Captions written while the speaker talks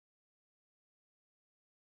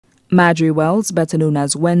Madry Wells, better known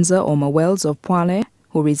as Wenza or Wells of Poile,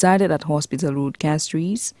 who resided at Hospital Road,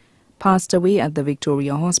 Castries, passed away at the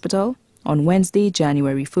Victoria Hospital on Wednesday,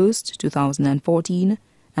 January 1st, 2014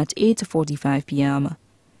 at 8:45 p.m.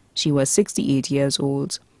 She was 68 years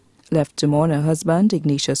old. Left to mourn her husband,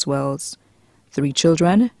 Ignatius Wells. 3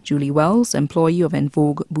 children, Julie Wells, employee of En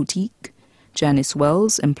Vogue Boutique, Janice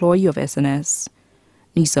Wells, employee of SNS,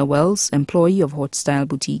 Nisa Wells, employee of Hot Style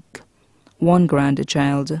Boutique. 1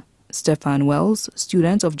 grandchild, Stefan Wells,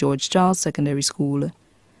 student of George Charles Secondary School.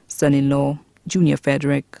 Son-in-law, Junior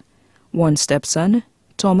Frederick. 1 stepson,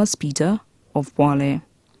 Thomas Peter of Poile.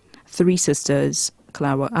 3 sisters,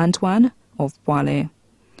 Clara Antoine of Poile,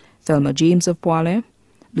 Thelma James of Poile,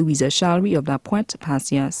 Louisa Shalry of La Pointe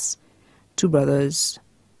Passias. 2 brothers,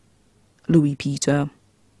 Louis Peter.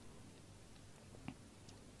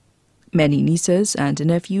 Many nieces and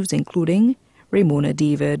nephews including Ramona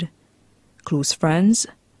David. Close friends,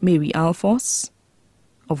 Mary Alphonse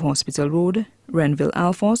of Hospital Road, Renville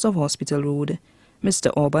Alphonse of Hospital Road,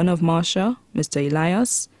 Mr. Auburn of Marsha, Mr.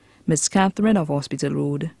 Elias, Miss Catherine of Hospital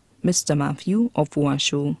Road, Mr. Matthew of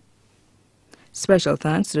Washoe. Special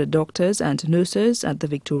thanks to the doctors and nurses at the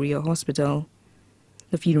Victoria Hospital.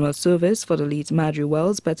 The funeral service for the late Madry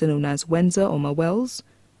Wells, better known as Wenza or Wells,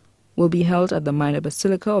 will be held at the Minor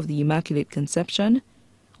Basilica of the Immaculate Conception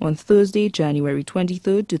on Thursday, January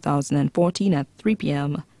 23, 2014 at 3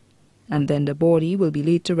 p.m., and then the body will be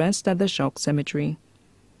laid to rest at the Shock Cemetery.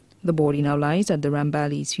 The body now lies at the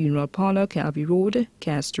Ramballi's Funeral Parlour, Calvi Road,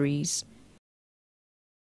 Castries.